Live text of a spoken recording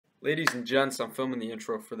Ladies and gents, I'm filming the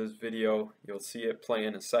intro for this video. You'll see it play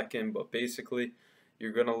in a second, but basically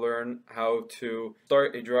you're going to learn how to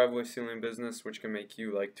start a driveway sealing business, which can make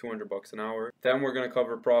you like 200 bucks an hour. Then we're going to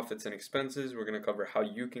cover profits and expenses. We're going to cover how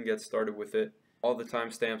you can get started with it. All the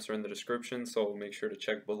timestamps are in the description, so make sure to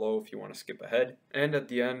check below if you want to skip ahead. And at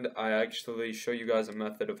the end, I actually show you guys a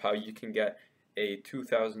method of how you can get a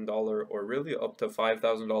 $2,000 or really up to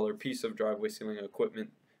 $5,000 piece of driveway sealing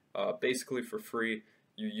equipment basically for free.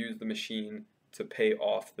 You use the machine to pay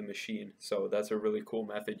off the machine. So that's a really cool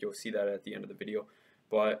method. You'll see that at the end of the video.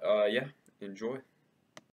 But yeah, enjoy.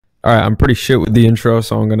 Alright, I'm pretty shit with the intro,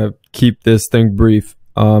 so I'm going to keep this thing brief.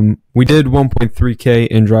 We did 1.3K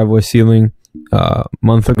in driveway sealing a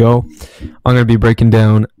month ago. I'm going to be breaking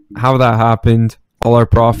down how that happened, all our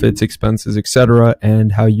profits, expenses, etc.,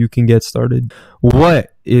 and how you can get started.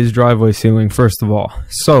 What is driveway sealing, first of all?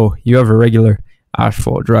 So you have a regular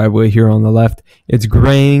asphalt driveway here on the left. It's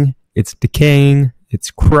graying, it's decaying,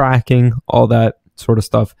 it's cracking, all that sort of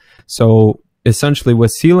stuff. So essentially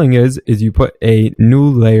what sealing is you put a new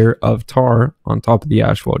layer of tar on top of the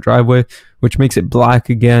asphalt driveway, which makes it black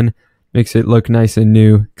again, makes it look nice and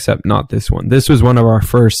new, except not this one. This was one of our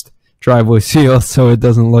first driveway seals, so it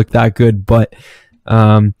doesn't look that good, but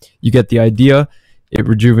you get the idea. It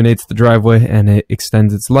rejuvenates the driveway and it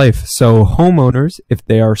extends its life. So homeowners, if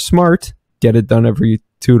they are smart, get it done every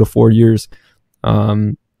 2 to 4 years,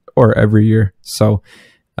 or every year. So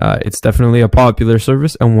it's definitely a popular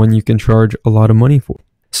service and one you can charge a lot of money for.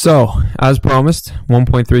 So as promised,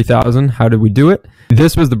 1.3 thousand. How did we do it?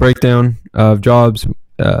 This was the breakdown of jobs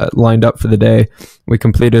lined up for the day. We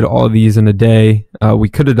completed all of these in a day. We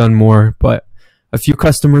could have done more, but a few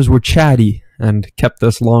customers were chatty and kept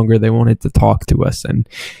us longer. They wanted to talk to us and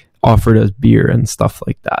offered us beer and stuff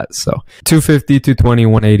like that. So 250, 220,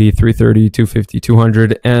 180, 330, 250,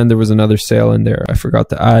 200, and there was another sale in there I forgot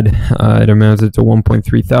to add. It amounted to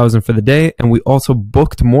 1.3 thousand for the day, and we also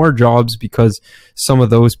booked more jobs because some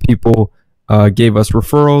of those people gave us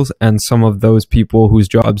referrals, and some of those people whose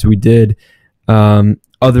jobs we did,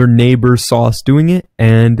 other neighbors saw us doing it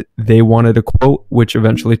and they wanted a quote, which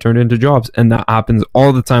eventually turned into jobs. And that happens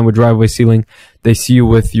all the time with driveway sealing. They see you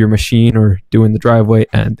with your machine or doing the driveway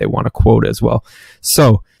and they want a quote as well.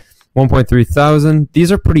 So 1.3 thousand.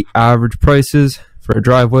 These are pretty average prices for a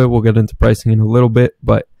driveway. We'll get into pricing in a little bit,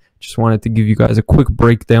 but just wanted to give you guys a quick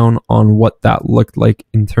breakdown on what that looked like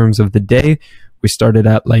in terms of the day. We started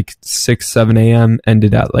at like 6-7 a.m.,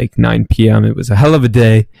 ended at like 9 p.m. It was a hell of a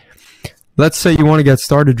day. Let's say you want to get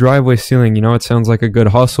started driveway sealing. You know, it sounds like a good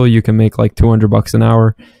hustle. You can make like 200 bucks an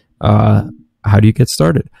hour. How do you get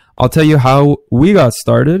started? I'll tell you how we got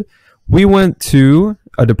started. We went to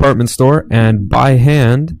a department store and by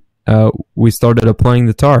hand, we started applying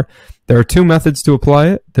the tar. There are two methods to apply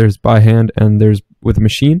it. There's by hand and there's with a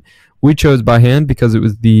machine. We chose by hand because it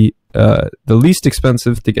was the least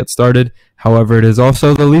expensive to get started. However, it is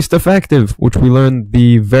also the least effective, which we learned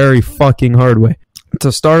the very fucking hard way. To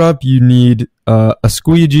start up, you need a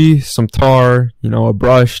squeegee, some tar, you know, a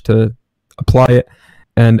brush to apply it,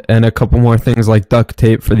 and a couple more things like duct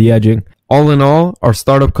tape for the edging. All in all, our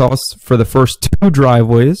startup costs for the first 2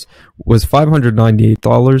 driveways was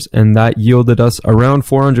 $598, and that yielded us around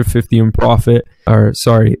 $450 in profit, or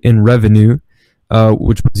sorry, in revenue,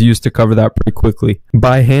 which was used to cover that pretty quickly.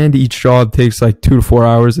 By hand, each job takes like 2 to 4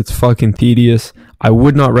 hours. It's fucking tedious. I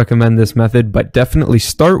would not recommend this method, but definitely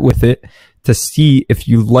start with it to see if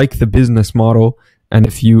you like the business model and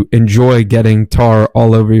if you enjoy getting tar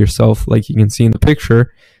all over yourself like you can see in the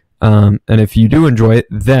picture. And if you do enjoy it,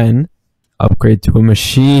 then upgrade to a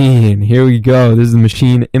machine. Here we go. This is the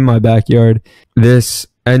machine in my backyard. This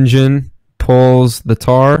engine pulls the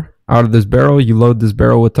tar out of this barrel. You load this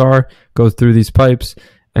barrel with tar, goes through these pipes,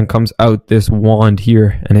 and comes out this wand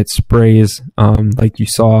here, and it sprays like you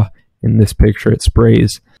saw in this picture. It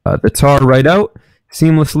sprays the tar right out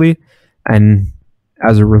seamlessly, and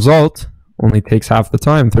as a result only takes half the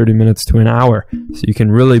time, 30 minutes to an hour, so you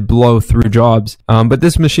can really blow through jobs. But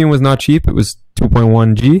this machine was not cheap. It was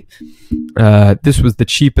 2.1 G. This was the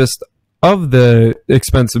cheapest of the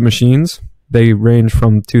expensive machines. They range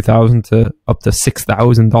from $2,000 to up to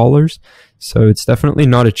 $6,000, so it's definitely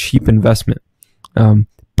not a cheap investment.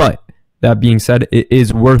 But that being said, it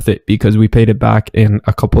is worth it because we paid it back in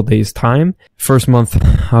a couple days' time. First month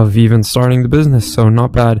of even starting the business, so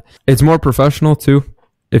not bad. It's more professional too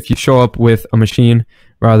if you show up with a machine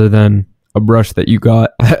rather than a brush that you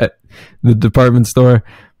got at the department store.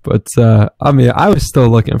 But I mean, I was still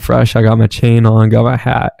looking fresh. I got my chain on, got my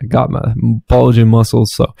hat, got my bulging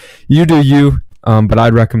muscles. So you do you, but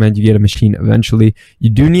I'd recommend you get a machine eventually.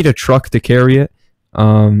 You do need a truck to carry it,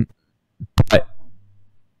 but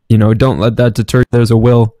you know, don't let that deter you. There's a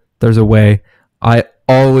will, there's a way. I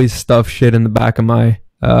always stuff shit in the back of my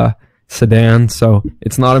sedan, so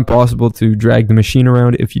it's not impossible to drag the machine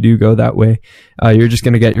around if you do go that way. You're just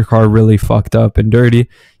going to get your car really fucked up and dirty.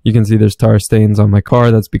 You can see there's tar stains on my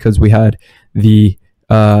car. That's because we had the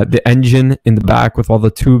engine in the back with all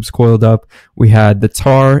the tubes coiled up. We had the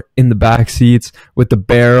tar in the back seats with the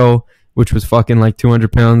barrel, which was fucking like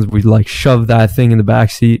 200 pounds. We like shoved that thing in the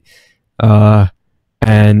back seat,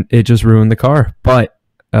 and it just ruined the car. But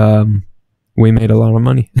we made a lot of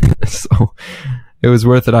money, so it was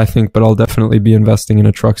worth it, I think. But I'll definitely be investing in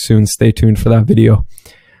a truck soon. Stay tuned for that video.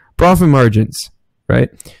 Profit margins, right?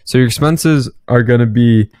 So your expenses are going to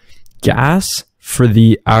be gas for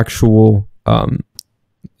the actual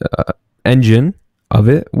engine of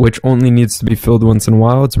it, which only needs to be filled once in a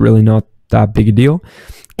while. It's really not that big a deal.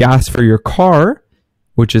 Gas for your car,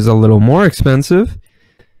 which is a little more expensive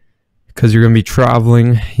because you're going to be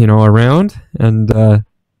traveling, you know, around and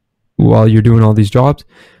while you're doing all these jobs.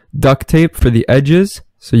 Duct tape for the edges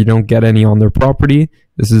so you don't get any on their property.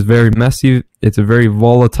 This is very messy. It's a very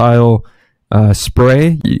volatile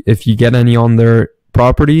spray. If you get any on their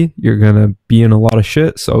property, you're gonna be in a lot of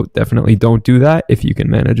shit, so definitely don't do that if you can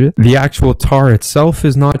manage it. The actual tar itself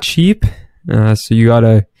is not cheap, so you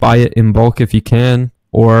gotta buy it in bulk if you can,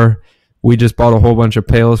 or we just bought a whole bunch of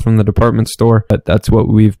pails from the department store, but that's what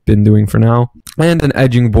we've been doing for now. And an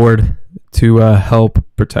edging board to help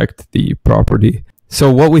protect the property. So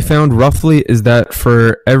what we found roughly is that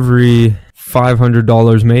for every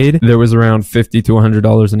 $500 made, there was around $50 to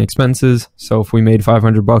 $100 in expenses. So if we made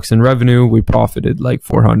 500 bucks in revenue, we profited like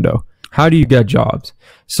 $400. How do you get jobs?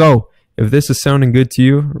 So if this is sounding good to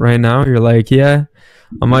you right now, you're like, yeah,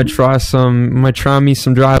 I might try me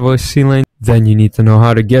some driveway sealing. Then you need to know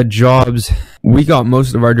how to get jobs. We got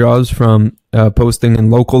most of our jobs from posting in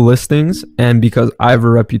local listings, and because I have a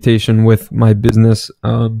reputation with my business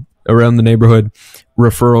around the neighborhood,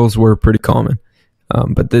 referrals were pretty common.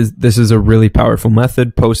 But this is a really powerful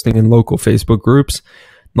method, posting in local Facebook groups,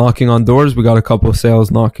 knocking on doors. We got a couple of sales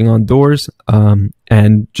knocking on doors,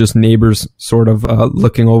 and just neighbors sort of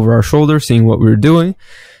looking over our shoulder, seeing what we were doing.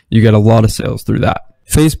 You get a lot of sales through that.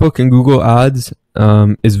 Facebook and Google ads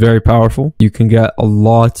is very powerful. You can get a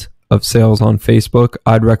lot of sales on Facebook.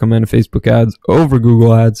 I'd recommend Facebook ads over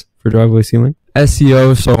Google ads for driveway sealing.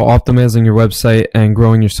 SEO, so optimizing your website and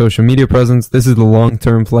growing your social media presence. This is the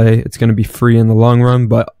long-term play. It's going to be free in the long run,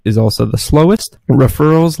 but is also the slowest.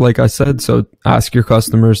 Referrals, like I said, so ask your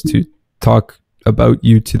customers to talk about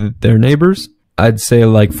you to their neighbors. I'd say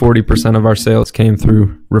like 40% of our sales came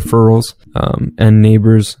through referrals and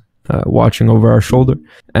neighbors watching over our shoulder.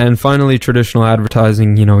 And finally, traditional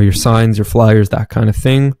advertising, you know, your signs, your flyers, that kind of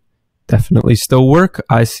thing, definitely still work.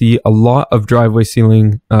 I see a lot of driveway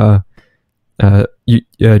sealing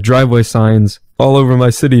driveway signs all over my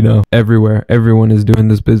city now. Everywhere, everyone is doing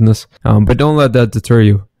this business, but don't let that deter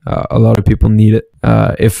you. A lot of people need it.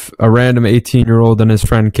 If a random 18-year-old and his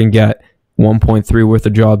friend can get 1.3 worth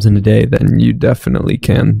of jobs in a day, then you definitely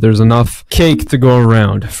can. There's enough cake to go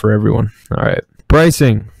around for everyone. All right,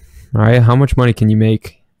 pricing. All right, how much money can you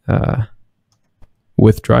make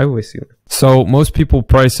with driveway sealing? So most people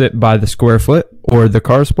price it by the square foot or the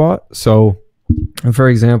car spot. So for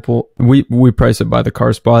example, we price it by the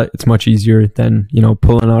car spot. It's much easier than, you know,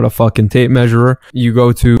 pulling out a fucking tape measure. You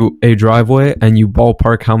go to a driveway and you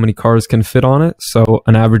ballpark how many cars can fit on it. So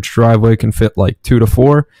an average driveway can fit like 2 to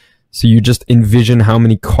 4. So you just envision how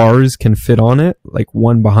many cars can fit on it, like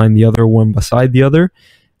one behind the other, one beside the other.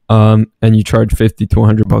 And you charge 50 to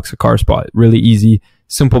 100 bucks a car spot. Really easy,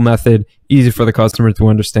 simple method, easy for the customer to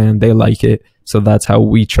understand. They like it. So that's how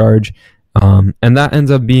we charge. And that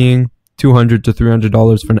ends up being $200 to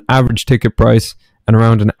 $300 for an average ticket price and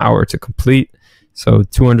around an hour to complete. So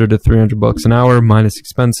 200 to 300 bucks an hour minus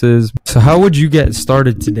expenses. So how would you get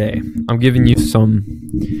started today? I'm giving you some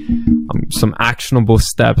actionable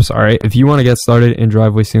steps. All right. If you want to get started in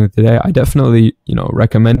driveway sealing today, I definitely, you know,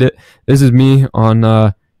 recommend it. This is me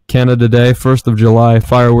on Canada Day, 1st of July,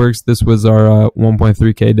 fireworks. This was our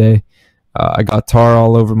 1.3K day. I got tar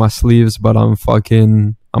all over my sleeves, but I'm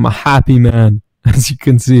a happy man, as you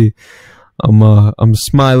can see. I'm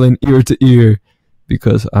smiling ear to ear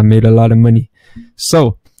because I made a lot of money.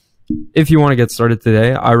 So if you want to get started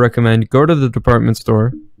today, I recommend go to the department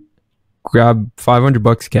store, grab 500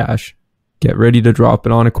 bucks cash, get ready to drop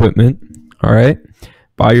it on equipment. All right.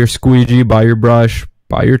 Buy your squeegee, buy your brush,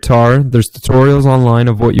 buy your tar. There's tutorials online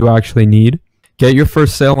of what you actually need. Get your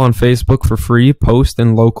first sale on Facebook for free. Post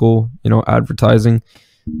in local, you know, advertising.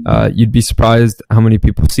 You'd be surprised how many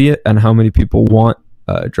people see it and how many people want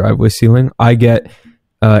driveway sealing. I get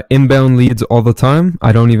inbound leads all the time.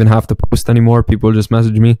 I don't even have to post anymore. People just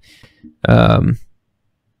message me. So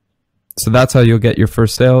that's how you'll get your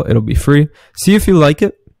first sale. It'll be free. See if you like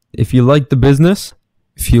it. If you like the business,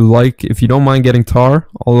 if you don't mind getting tar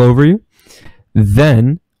all over you,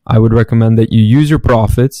 then I would recommend that you use your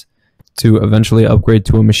profits to eventually upgrade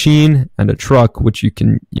to a machine and a truck, which you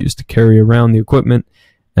can use to carry around the equipment,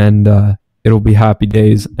 and it'll be happy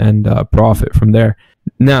days and profit from there.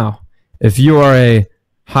 Now, if you are a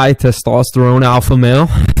high testosterone alpha male,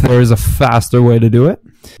 there is a faster way to do it.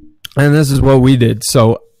 And this is what we did.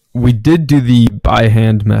 So we did do the by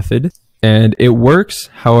hand method, and it works.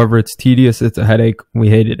 However, it's tedious. It's a headache. We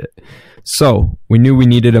hated it. So we knew we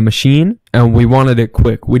needed a machine, and we wanted it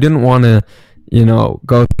quick. We didn't want to,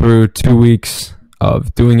 go through 2 weeks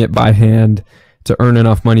of doing it by hand to earn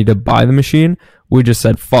enough money to buy the machine. We just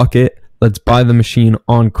said, fuck it. Let's buy the machine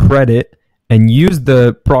on credit and use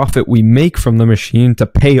the profit we make from the machine to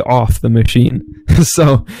pay off the machine.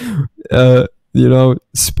 So,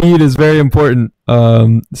 speed is very important.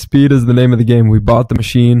 Speed is the name of the game. We bought the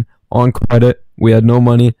machine on credit. We had no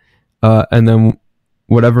money. And then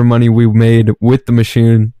whatever money we made with the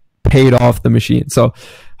machine paid off the machine. So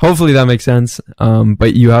hopefully that makes sense.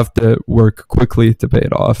 But you have to work quickly to pay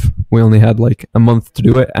it off. We only had like a month to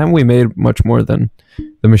do it, and we made much more than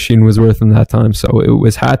the machine was worth in that time. So it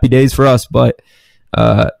was happy days for us. But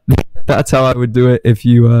that's how I would do it. If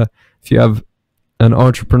you have an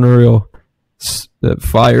entrepreneurial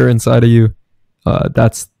fire inside of you,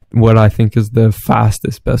 that's what I think is the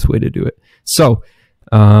fastest, best way to do it. So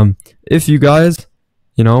if you guys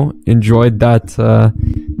enjoyed that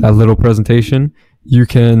little presentation, you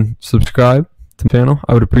can subscribe to the channel.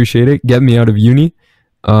 I would appreciate it. Get me out of uni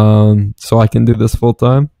so I can do this full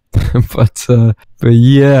time. but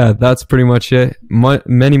yeah, that's pretty much it.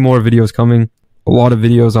 Many more videos coming. A lot of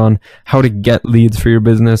videos on how to get leads for your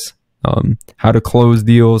business, how to close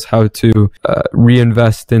deals, how to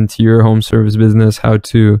reinvest into your home service business, how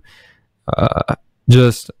to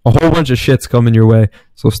just a whole bunch of shit's coming your way.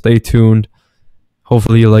 So stay tuned.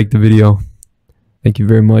 Hopefully you liked the video. Thank you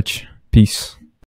very much. Peace.